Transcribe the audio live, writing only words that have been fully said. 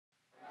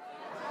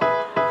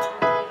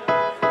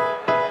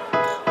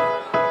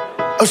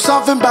Oh,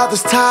 something about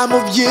this time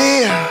of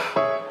year,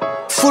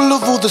 full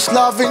of all this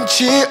love and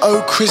cheer.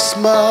 Oh,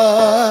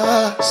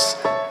 Christmas,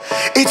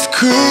 it's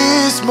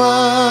Christmas.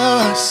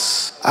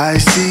 I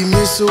see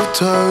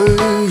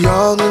mistletoe,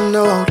 young and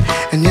old,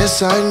 and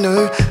yes, I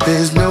know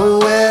there's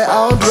nowhere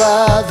I'd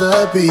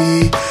rather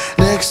be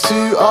next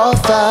to our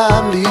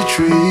family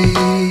tree.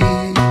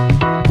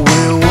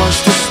 We'll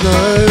watch the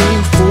snow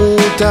fall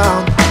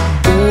down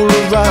all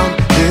around.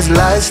 There's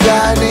lights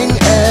lighting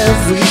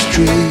every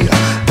street,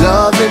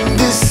 love in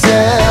this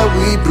air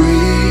we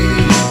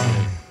breathe.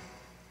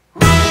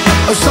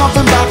 Oh,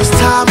 something about this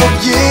time of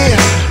year,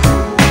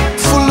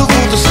 full of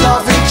all this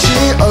love and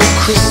cheer. Oh,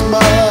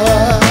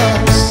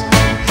 Christmas,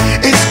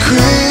 it's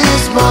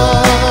Christmas.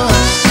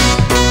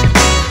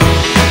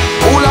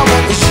 All I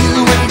want is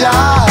you and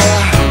I,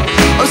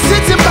 oh,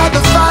 sitting by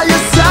the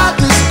fireside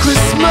this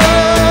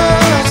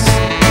Christmas,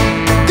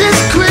 this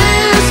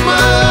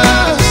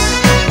Christmas.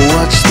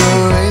 Watch the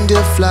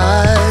reindeer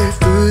fly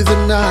through the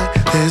night.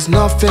 There's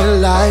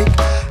nothing like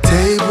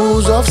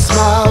tables of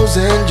smiles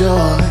and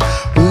joy,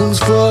 rooms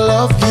full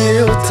of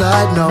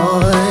Yuletide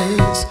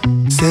noise.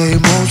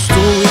 Same old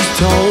stories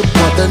told,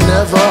 but they're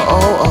never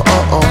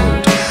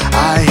old.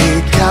 I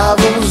hear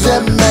carols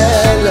and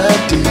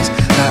melodies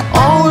that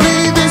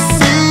only this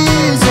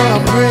season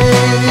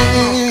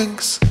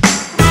brings.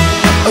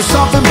 Oh,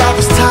 something about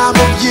this time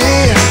of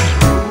year,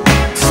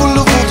 full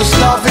of all this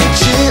love and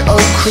cheer.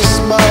 Oh,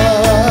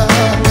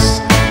 Christmas,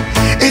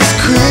 it's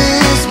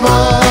Christmas.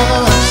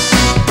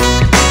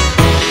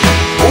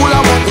 All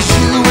I want is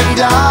you and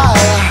I,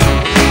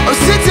 oh,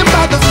 sitting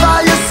by the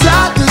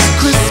fireside this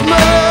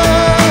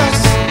Christmas,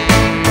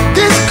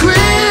 this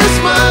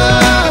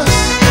Christmas.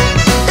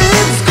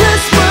 It's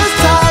Christmas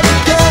time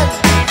again,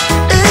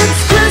 it's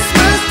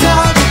Christmas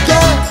time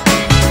again,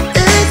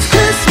 it's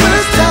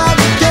Christmas time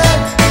again,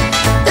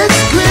 it's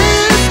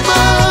Christmas.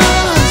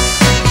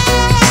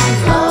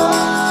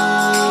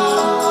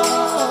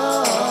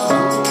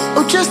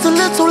 Oh, just a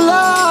little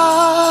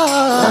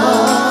love.